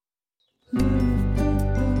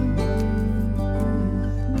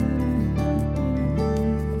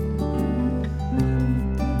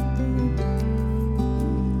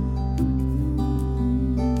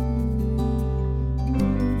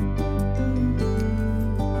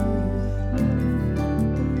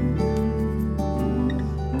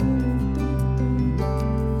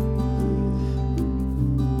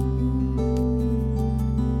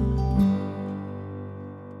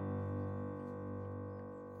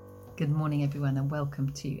Good morning, everyone, and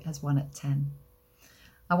welcome to As One at 10.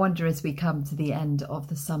 I wonder, as we come to the end of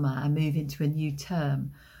the summer and move into a new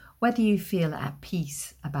term, whether you feel at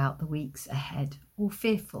peace about the weeks ahead or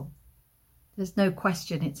fearful. There's no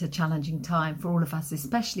question it's a challenging time for all of us,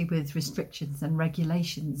 especially with restrictions and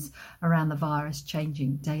regulations around the virus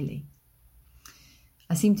changing daily.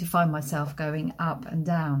 I seem to find myself going up and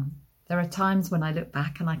down. There are times when I look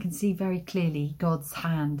back and I can see very clearly God's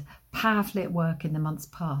hand powerfully at work in the months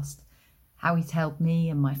past, how he's helped me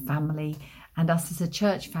and my family and us as a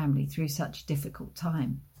church family through such a difficult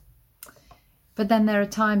time. But then there are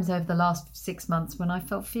times over the last 6 months when I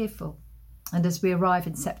felt fearful. And as we arrive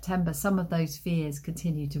in September, some of those fears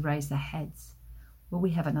continue to raise their heads. Will we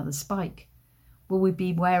have another spike? Will we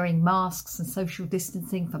be wearing masks and social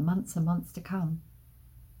distancing for months and months to come?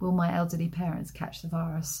 Will my elderly parents catch the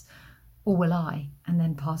virus? Or will I, and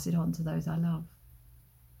then pass it on to those I love?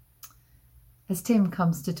 As Tim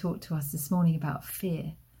comes to talk to us this morning about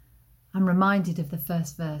fear, I'm reminded of the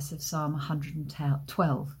first verse of Psalm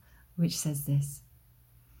 112, which says this: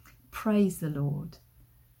 "Praise the Lord.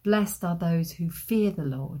 Blessed are those who fear the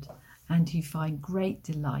Lord and who find great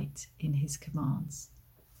delight in his commands."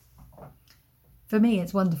 For me,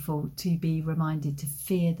 it's wonderful to be reminded to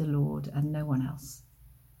fear the Lord and no one else.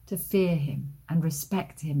 To fear him and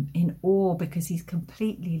respect him in awe because he's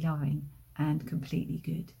completely loving and completely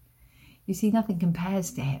good. You see, nothing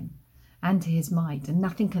compares to him and to his might, and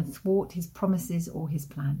nothing can thwart his promises or his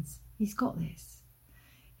plans. He's got this.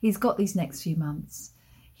 He's got these next few months.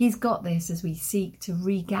 He's got this as we seek to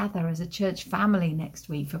regather as a church family next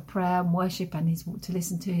week for prayer and worship and to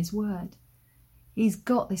listen to his word. He's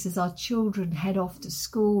got this as our children head off to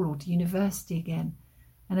school or to university again,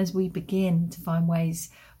 and as we begin to find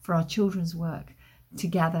ways for our children's work to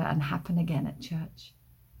gather and happen again at church.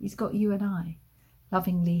 He's got you and I,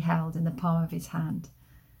 lovingly held in the palm of his hand.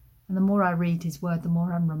 And the more I read his word, the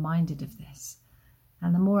more I'm reminded of this.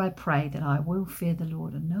 And the more I pray that I will fear the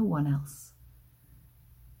Lord and no one else.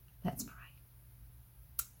 Let's pray.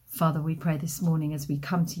 Father, we pray this morning as we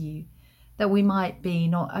come to you that we might be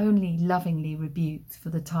not only lovingly rebuked for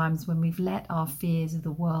the times when we've let our fears of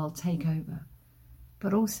the world take over,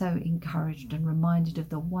 but also encouraged and reminded of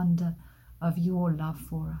the wonder of your love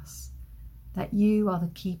for us, that you are the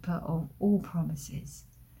keeper of all promises,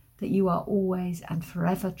 that you are always and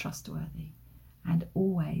forever trustworthy and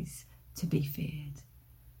always to be feared.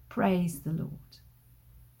 Praise the Lord.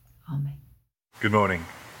 Amen. Good morning.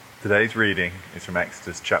 Today's reading is from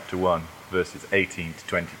Exodus chapter 1, verses 18 to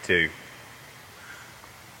 22.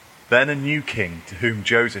 Then a new king, to whom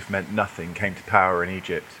Joseph meant nothing, came to power in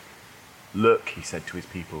Egypt. "Look," he said to his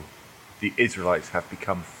people, "the Israelites have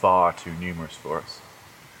become far too numerous for us.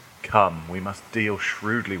 Come, we must deal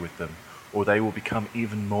shrewdly with them, or they will become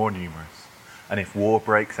even more numerous. And if war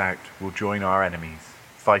breaks out, we'll join our enemies,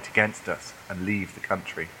 fight against us, and leave the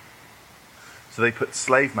country." So they put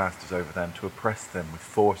slave masters over them to oppress them with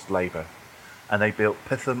forced labour, and they built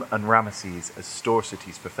Pithom and Ramesses as store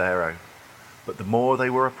cities for Pharaoh. But the more they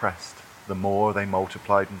were oppressed, the more they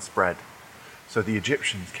multiplied and spread. So the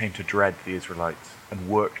Egyptians came to dread the Israelites and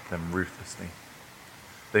worked them ruthlessly.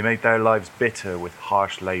 They made their lives bitter with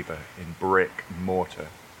harsh labour in brick and mortar,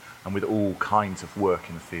 and with all kinds of work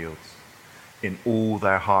in the fields. In all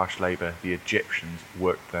their harsh labour, the Egyptians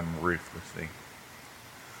worked them ruthlessly.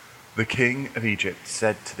 The king of Egypt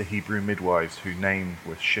said to the Hebrew midwives, whose names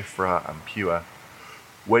were Shiphrah and Puah,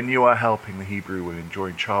 "When you are helping the Hebrew women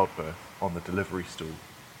during childbirth on the delivery stool,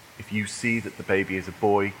 if you see that the baby is a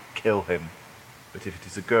boy, kill him. But if it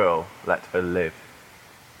is a girl, let her live."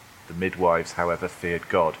 The midwives, however, feared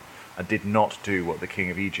God and did not do what the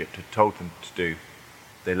king of Egypt had told them to do.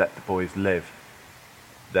 They let the boys live.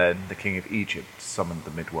 Then the king of Egypt summoned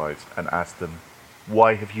the midwives and asked them,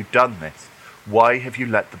 "Why have you done this? Why have you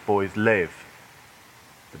let the boys live?"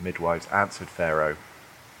 The midwives answered Pharaoh,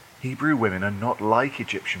 "Hebrew women are not like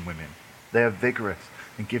Egyptian women. They are vigorous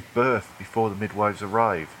and give birth before the midwives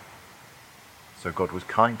arrive." So God was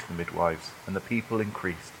kind to the midwives, and the people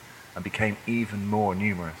increased and became even more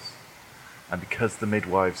numerous. And because the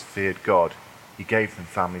midwives feared God, he gave them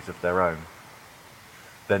families of their own.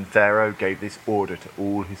 Then Pharaoh gave this order to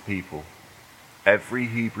all his people: "Every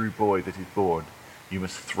Hebrew boy that is born you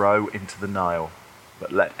must throw into the Nile,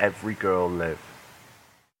 but let every girl live."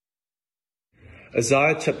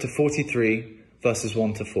 Isaiah chapter 43, verses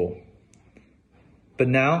 1 to 4. But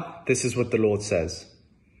now this is what the Lord says: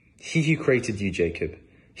 He who created you, Jacob,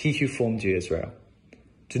 he who formed you, Israel.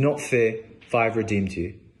 Do not fear, for I have redeemed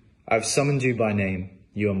you. I have summoned you by name,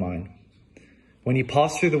 you are mine. When you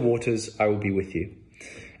pass through the waters, I will be with you.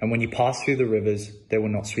 And when you pass through the rivers, they will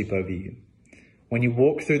not sweep over you. When you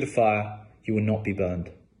walk through the fire, you will not be burned.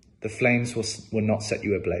 The flames will not set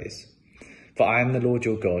you ablaze. For I am the Lord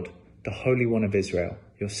your God, the Holy One of Israel,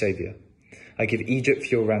 your Saviour. I give Egypt for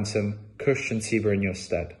your ransom, Cush and Seba in your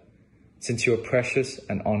stead. Since you are precious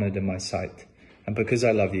and honoured in my sight, and because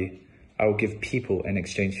I love you, I will give people in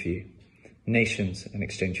exchange for you, nations in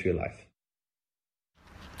exchange for your life.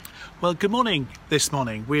 Well, good morning this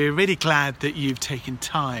morning. We're really glad that you've taken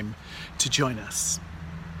time to join us.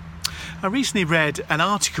 I recently read an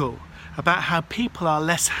article about how people are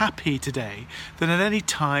less happy today than at any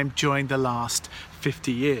time during the last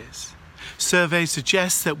 50 years. Surveys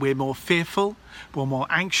suggest that we're more fearful, we're more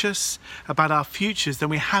anxious about our futures than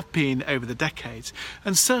we have been over the decades.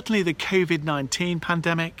 And certainly the COVID-19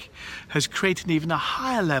 pandemic has created even a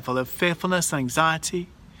higher level of fearfulness and anxiety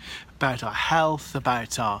about our health,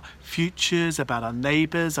 about our futures, about our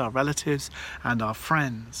neighbours, our relatives and our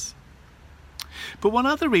friends. But one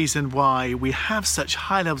other reason why we have such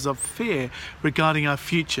high levels of fear regarding our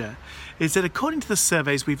future is that according to the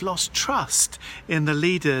surveys, we've lost trust in the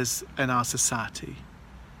leaders in our society.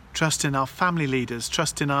 Trust in our family leaders,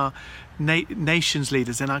 trust in our nation's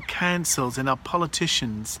leaders, in our councils, in our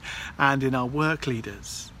politicians and in our work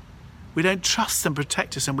leaders. We don't trust them to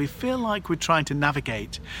protect us, and we feel like we're trying to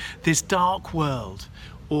navigate this dark world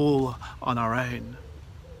all on our own.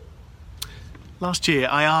 Last year,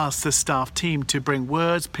 I asked the staff team to bring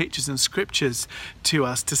words, pictures and scriptures to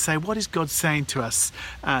us to say, what is God saying to us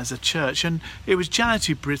as a church? And it was Janet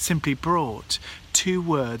who simply brought 2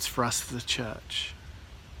 words for us as a church.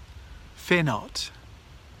 Fear not.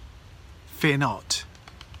 Fear not.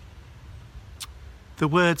 The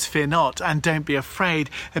words fear not and don't be afraid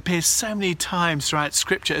appear so many times throughout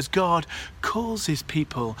Scripture as God calls his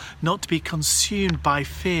people not to be consumed by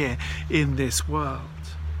fear in this world.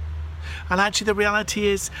 And actually the reality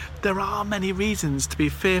is there are many reasons to be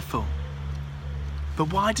fearful.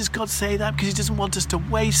 But why does God say that? Because he doesn't want us to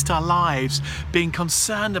waste our lives being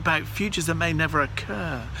concerned about futures that may never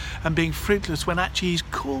occur and being fruitless when actually he's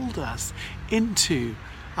called us into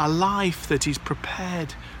a life that he's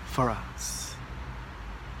prepared for us.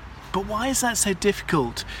 But why is that so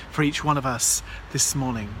difficult for each one of us this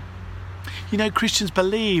morning? You know, Christians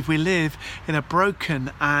believe we live in a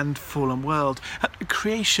broken and fallen world.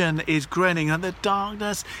 Creation is groaning and the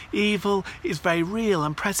darkness, evil is very real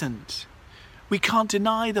and present. We can't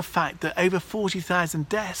deny the fact that over 40,000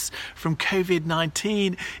 deaths from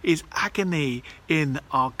COVID-19 is agony in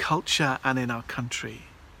our culture and in our country.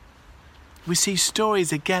 We see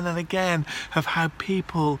stories again and again of how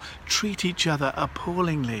people treat each other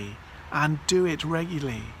appallingly and do it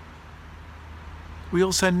regularly. We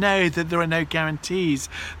also know that there are no guarantees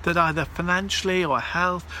that either financially or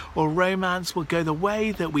health or romance will go the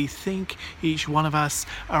way that we think each one of us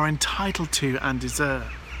are entitled to and deserve.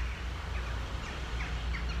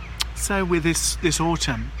 So with this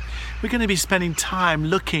autumn, we're going to be spending time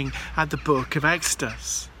looking at the book of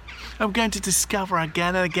Exodus. And we're going to discover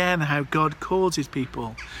again and again how God calls his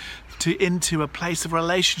people into a place of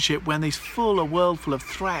relationship when he's a world full of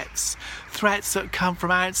threats that come from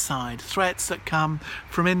outside, threats that come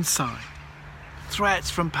from inside, threats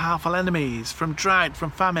from powerful enemies, from drought, from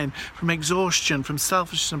famine, from exhaustion, from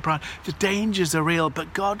selfishness and pride. The dangers are real,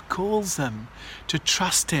 but God calls them to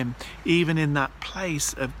trust him even in that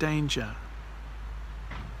place of danger.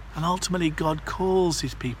 And ultimately God calls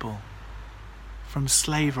his people from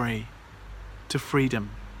slavery to freedom.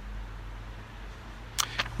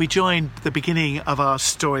 We joined the beginning of our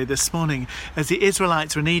story this morning as the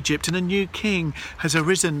Israelites are in Egypt and a new king has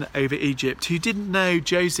arisen over Egypt who didn't know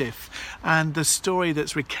Joseph and the story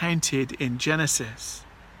that's recounted in Genesis.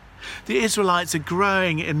 The Israelites are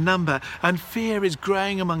growing in number and fear is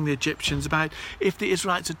growing among the Egyptians about if the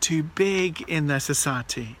Israelites are too big in their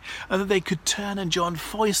society and that they could turn and join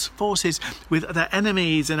forces with their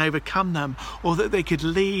enemies and overcome them, or that they could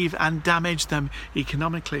leave and damage them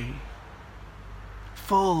economically.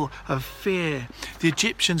 Full of fear, the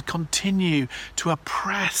Egyptians continue to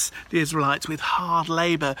oppress the Israelites with hard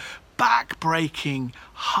labour, back-breaking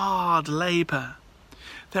hard labour.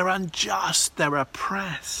 They're unjust, they're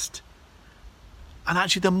oppressed. And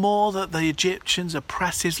actually the more that the Egyptians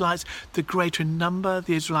oppress the Israelites, the greater in number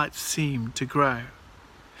the Israelites seem to grow.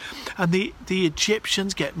 And the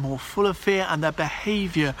Egyptians get more full of fear and their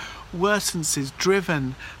behaviour worsens, is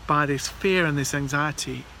driven by this fear and this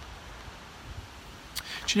anxiety.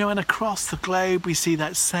 Do you know, and across the globe we see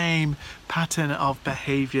that same pattern of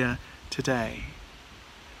behaviour today.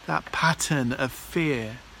 That pattern of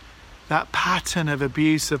fear that pattern of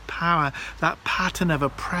abuse of power, that pattern of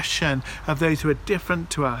oppression of those who are different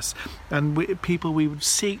to us, and people we would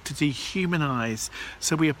seek to dehumanize.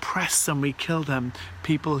 So we oppress them, we kill them,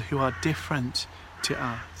 people who are different to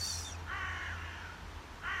us.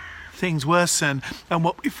 Things worsen, and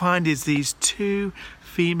what we find is these two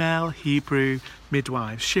female Hebrew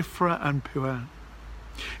midwives, Shiphrah and Puah,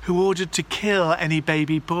 who ordered to kill any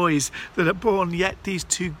baby boys that are born. Yet these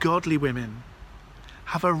two godly women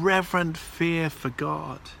have a reverent fear for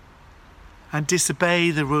God and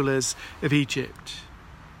disobey the rulers of Egypt.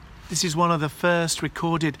 This is one of the first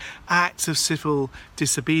recorded acts of civil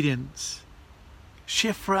disobedience.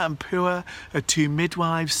 Shiphrah and Puah are two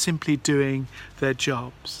midwives simply doing their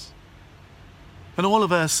jobs. And all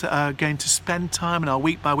of us are going to spend time on our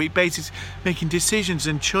week-by-week basis making decisions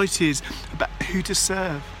and choices about who to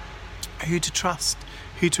serve, who to trust,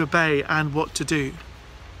 who to obey, and what to do.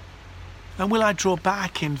 And will I draw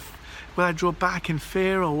back in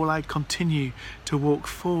fear, or will I continue to walk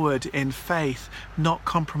forward in faith, not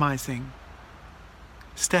compromising,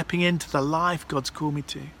 stepping into the life God's called me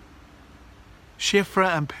to?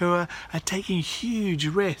 Shiphrah and Puah are taking huge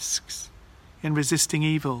risks in resisting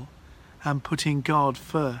evil and putting God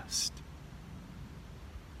first.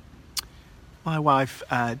 My wife,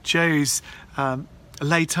 Joe's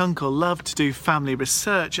late uncle, loved to do family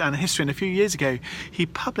research and history, and a few years ago he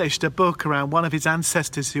published a book around one of his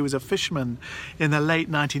ancestors who was a fisherman in the late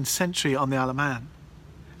 19th century on the Isle of Man.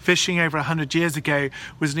 Fishing over 100 years ago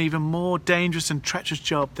was an even more dangerous and treacherous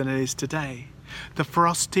job than it is today. The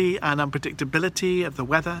ferocity and unpredictability of the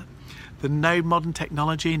weather, the no modern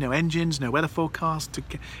technology, no engines, no weather forecast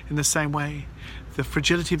in the same way, the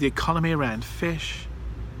fragility of the economy around fish.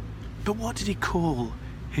 But what did he call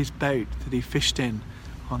his boat that he fished in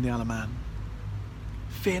on the Isle of Man?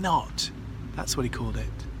 Fear not. That's what he called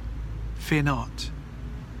it. Fear not.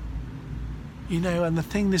 You know, and the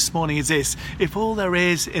thing this morning is this: if all there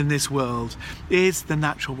is in this world is the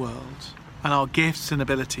natural world and our gifts and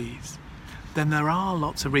abilities, then there are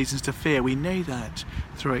lots of reasons to fear. We know that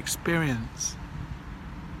through experience.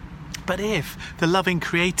 But if the loving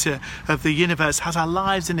creator of the universe has our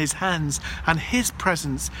lives in his hands and his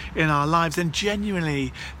presence in our lives, then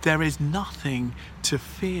genuinely there is nothing to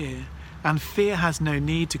fear. And fear has no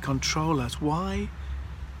need to control us. Why?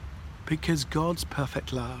 Because God's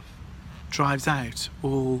perfect love drives out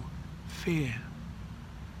all fear.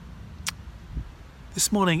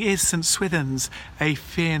 This morning, is St. Swithin's a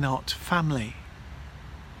fear not family?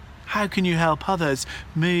 How can you help others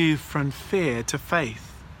move from fear to faith?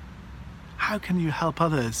 How can you help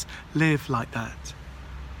others live like that?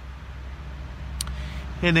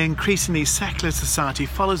 In an increasingly secular society,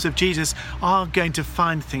 followers of Jesus are going to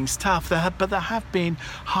find things tough, but there have been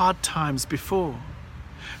hard times before.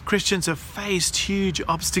 Christians have faced huge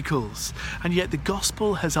obstacles, and yet the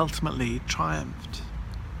gospel has ultimately triumphed.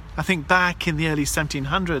 I think back in the early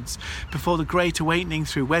 1700s, before the Great Awakening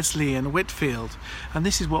through Wesley and Whitefield, and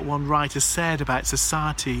this is what one writer said about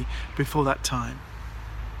society before that time.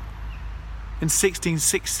 In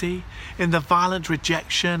 1660, in the violent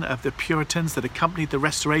rejection of the Puritans that accompanied the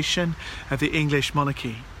restoration of the English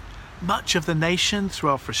monarchy, much of the nation threw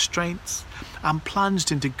off restraints and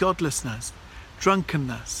plunged into godlessness,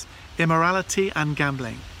 drunkenness, immorality and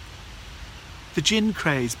gambling. The gin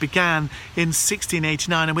craze began in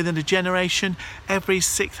 1689, and within a generation, every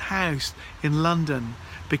sixth house in London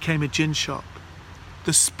became a gin shop.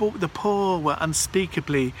 The poor were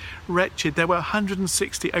unspeakably wretched. There were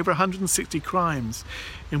over 160 crimes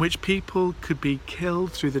in which people could be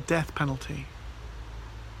killed through the death penalty.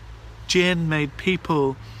 Gin made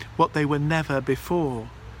people what they were never before: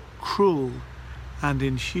 cruel and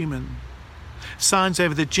inhuman. Signs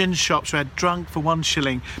over the gin shops read "drunk for 1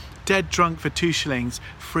 shilling, dead drunk for 2 shillings,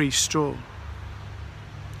 free straw."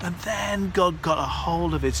 And then God got a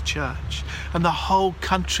hold of his church, and the whole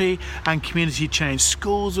country and community changed.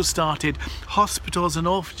 Schools were started, hospitals and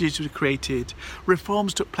orphanages were created,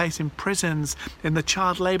 reforms took place in prisons, in the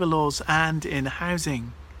child labour laws and in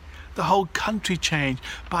housing. The whole country changed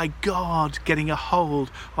by God getting a hold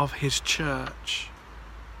of his church.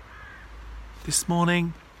 This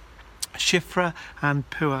morning, Shiphrah and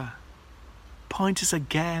Puah point us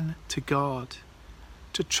again to God,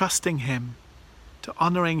 to trusting him, to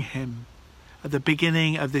honouring him at the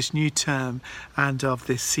beginning of this new term and of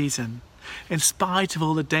this season. In spite of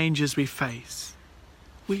all the dangers we face,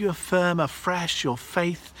 will you affirm afresh your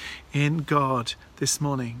faith in God this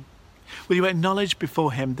morning? Will you acknowledge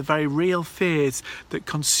before him the very real fears that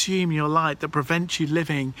consume your light, that prevent you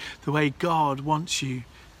living the way God wants you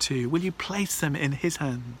to? Will you place them in his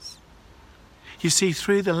hands? You see,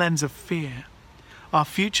 through the lens of fear, Our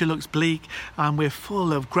future looks bleak and we're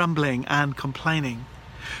full of grumbling and complaining.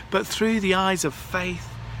 But through the eyes of faith,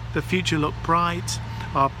 the future looks bright,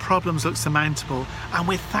 our problems look surmountable, and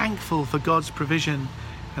we're thankful for God's provision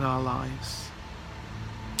in our lives.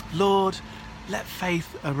 Lord, let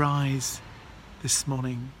faith arise this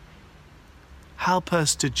morning. Help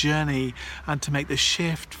us to journey and to make the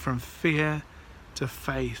shift from fear to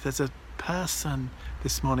faith as a person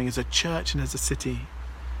this morning, as a church and as a city.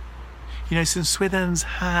 You know, St Swithin's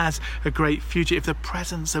has a great future if the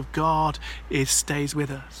presence of God stays with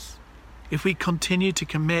us. If we continue to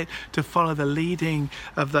commit to follow the leading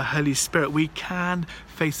of the Holy Spirit, we can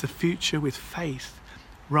face the future with faith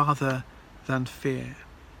rather than fear.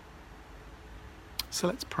 So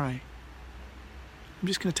let's pray. I'm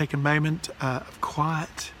just going to take a moment of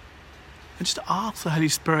quiet and just ask the Holy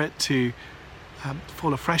Spirit to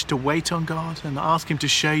fall afresh, to wait on God and ask him to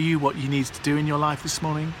show you what he needs to do in your life this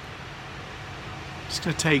morning. Just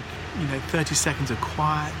going to take 30 seconds of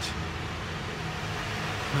quiet,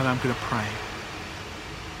 and then I'm going to pray.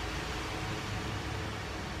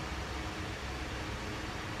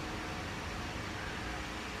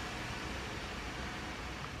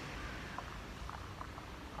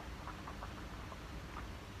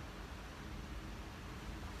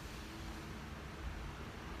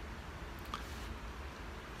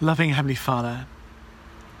 Loving Heavenly Father,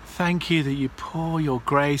 thank you that you pour your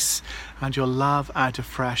grace and your love out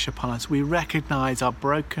afresh upon us. We recognize our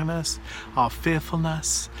brokenness, our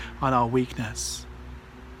fearfulness, and our weakness.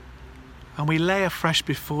 And we lay afresh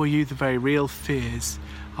before you the very real fears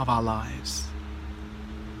of our lives.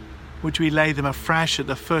 Would we lay them afresh at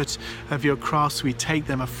the foot of your cross? We take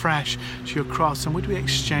them afresh to your cross, and would we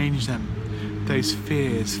exchange them, those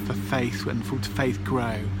fears, for faith, and for faith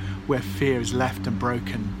grow where fear is left and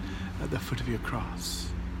broken at the foot of your cross.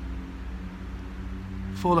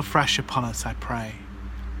 Fall afresh upon us, I pray.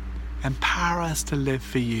 Empower us to live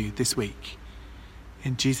for you this week.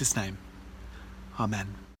 In Jesus' name, amen.